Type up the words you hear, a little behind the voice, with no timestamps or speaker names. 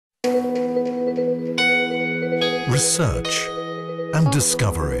research and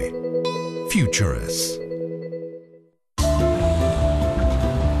discovery. Futuris.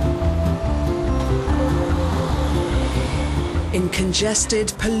 In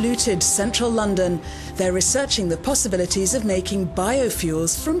congested, polluted central London, they're researching the possibilities of making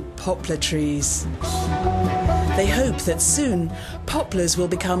biofuels from poplar trees. They hope that soon, poplars will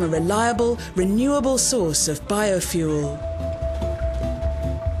become a reliable, renewable source of biofuel.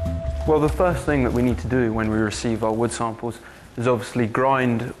 Well, the first thing that we need to do when we receive our wood samples is obviously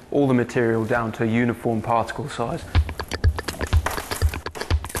grind all the material down to a uniform particle size.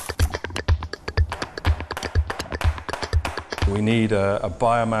 We need a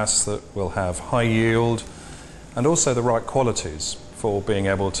biomass that will have high yield and also the right qualities for being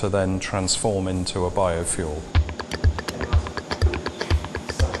able to then transform into a biofuel.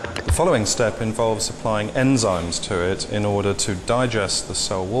 The following step involves applying enzymes to it in order to digest the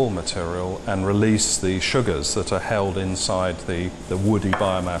cell wall material and release the sugars that are held inside the woody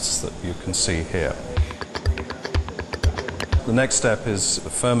biomass that you can see here. The next step is the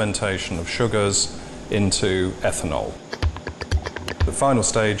fermentation of sugars into ethanol. The final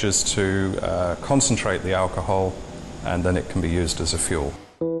stage is to concentrate the alcohol, and then it can be used as a fuel.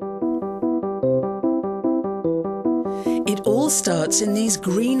 It all starts in these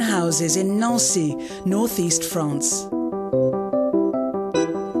greenhouses in Nancy, northeast France.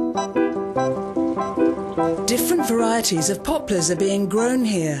 Different varieties of poplars are being grown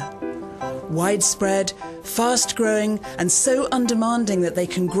here. Widespread, fast-growing and so undemanding that they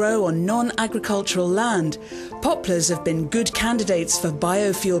can grow on non-agricultural land, poplars have been good candidates for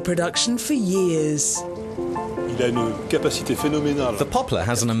biofuel production for years. The poplar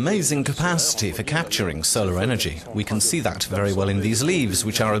has an amazing capacity for capturing solar energy. We can see that very well in these leaves,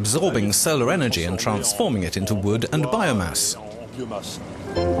 which are absorbing solar energy and transforming it into wood and biomass.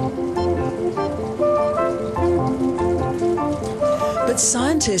 But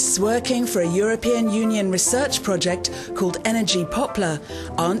scientists working for a European Union research project called Energy Poplar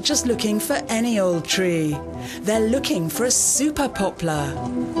aren't just looking for any old tree. They're looking for a super poplar.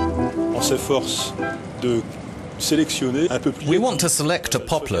 We want to select a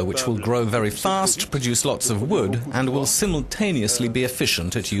poplar which will grow very fast, produce lots of wood, and will simultaneously be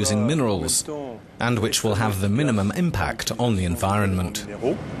efficient at using minerals, and which will have the minimum impact on the environment.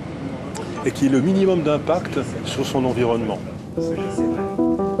 Et qui ait le minimum d'impact sur son environnement.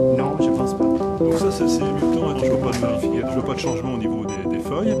 Non, je pense pas. Donc ça, c'est mutant, je ne vois pas de modification, je ne vois pas de changement au niveau des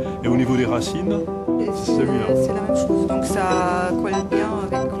feuilles, et au niveau des racines, c'est celui-là. C'est la même chose, donc ça colle bien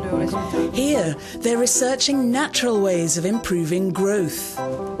avec le résultat. Here, they're researching natural ways of improving growth.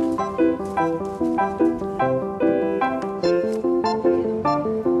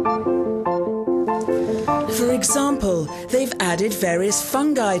 For example, they've added various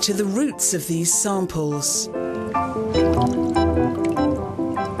fungi to the roots of these samples.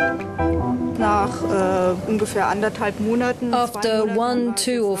 After 1,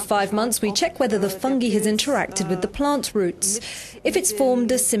 2 or 5 months, we check whether the fungi has interacted with the plant roots, if it's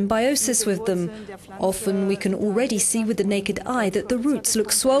formed a symbiosis with them. Often we can already see with the naked eye that the roots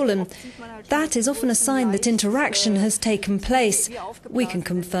look swollen. That is often a sign that interaction has taken place. We can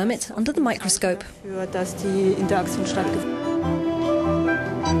confirm it under the microscope.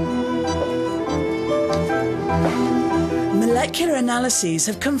 Molecular analyses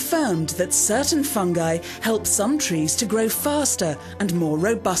have confirmed that certain fungi help some trees to grow faster and more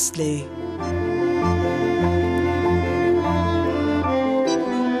robustly.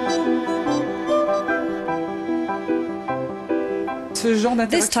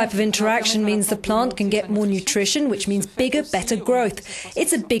 This type of interaction means the plant can get more nutrition, which means bigger, better growth.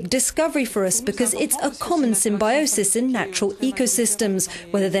 It's a big discovery for us because it's a common symbiosis in natural ecosystems,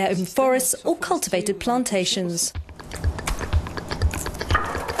 whether they're in forests or cultivated plantations.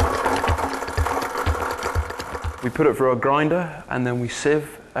 We put it through a grinder and then we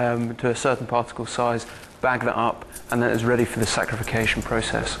sieve to a certain particle size, bag that up, and then it's ready for the saccharification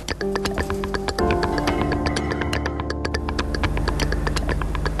process.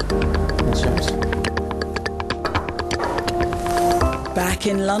 Back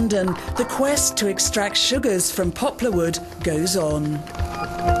in London, the quest to extract sugars from poplar wood goes on.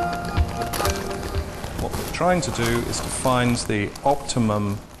 What we're trying to do is to find the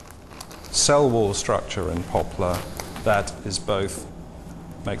optimum cell wall structure in poplar that is both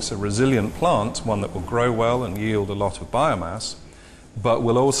makes a resilient plant, one that will grow well and yield a lot of biomass, but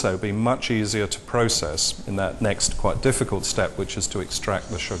will also be much easier to process in that next quite difficult step, which is to extract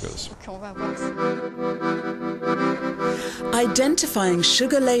the sugars. Identifying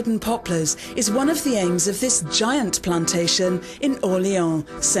sugar-laden poplars is one of the aims of this giant plantation in Orléans,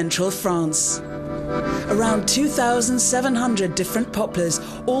 central France. Around 2,700 different poplars,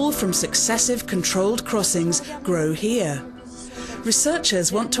 all from successive controlled crossings, grow here.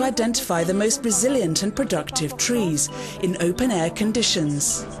 Researchers want to identify the most resilient and productive trees in open-air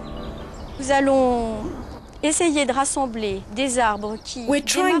conditions. We're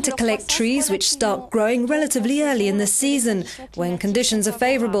trying to collect trees which start growing relatively early in the season, when conditions are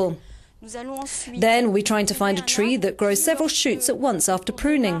favourable. Then we're trying to find a tree that grows several shoots at once after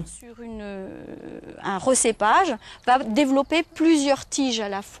pruning. We'll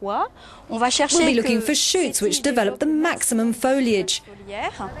be looking for shoots which develop the maximum foliage.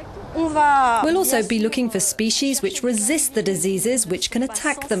 We'll also be looking for species which resist the diseases which can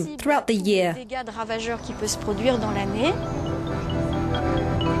attack them throughout the year.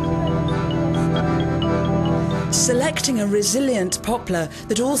 Selecting a resilient poplar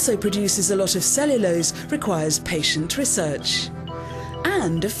that also produces a lot of cellulose requires patient research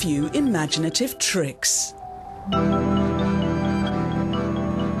and a few imaginative tricks.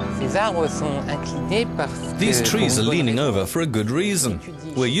 These trees are leaning over for a good reason.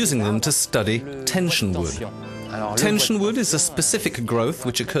 We're using them to study tension wood. Tension wood is a specific growth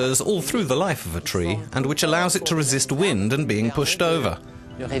which occurs all through the life of a tree and which allows it to resist wind and being pushed over.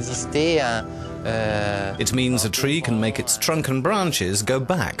 It means a tree can make its trunk and branches go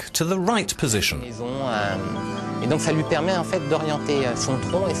back to the right position.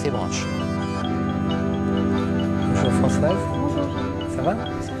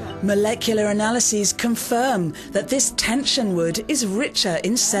 Molecular analyses confirm that this tension wood is richer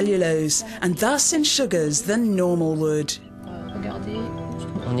in cellulose and thus in sugars than normal wood.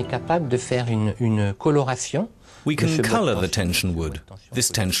 We can colour the tension wood, this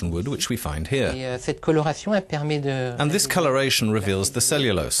tension wood which we find here. And this coloration reveals the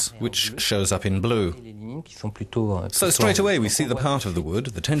cellulose, which shows up in blue. So straight away we see the part of the wood,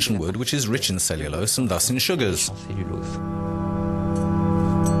 the tension wood, which is rich in cellulose and thus in sugars.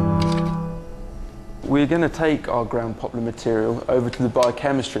 We're going to take our ground poplar material over to the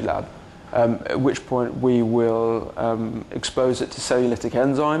biochemistry lab, at which point we will expose it to cellulitic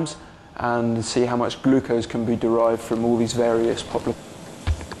enzymes and see how much glucose can be derived from all these various poplar.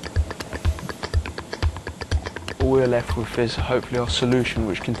 All we're left with is hopefully our solution,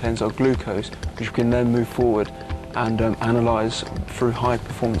 which contains our glucose, which we can then move forward and analyse through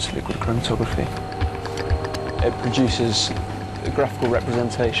high-performance liquid chromatography. It produces a graphical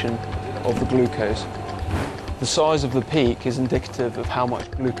representation of the glucose. The size of the peak is indicative of how much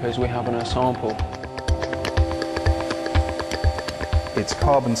glucose we have in our sample. It's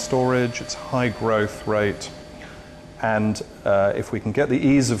carbon storage, it's high growth rate, and if we can get the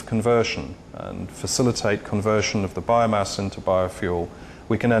ease of conversion and facilitate conversion of the biomass into biofuel,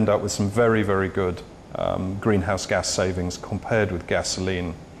 we can end up with some very, very good greenhouse gas savings compared with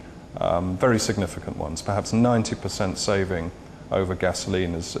gasoline. Very significant ones, perhaps 90% saving over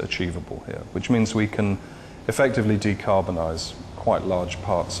gasoline is achievable here, which means we can effectively decarbonize quite large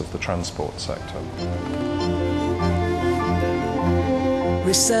parts of the transport sector.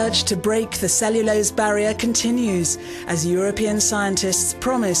 Research to break the cellulose barrier continues as European scientists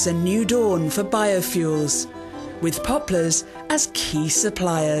promise a new dawn for biofuels, with poplars as key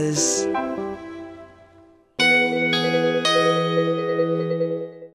suppliers.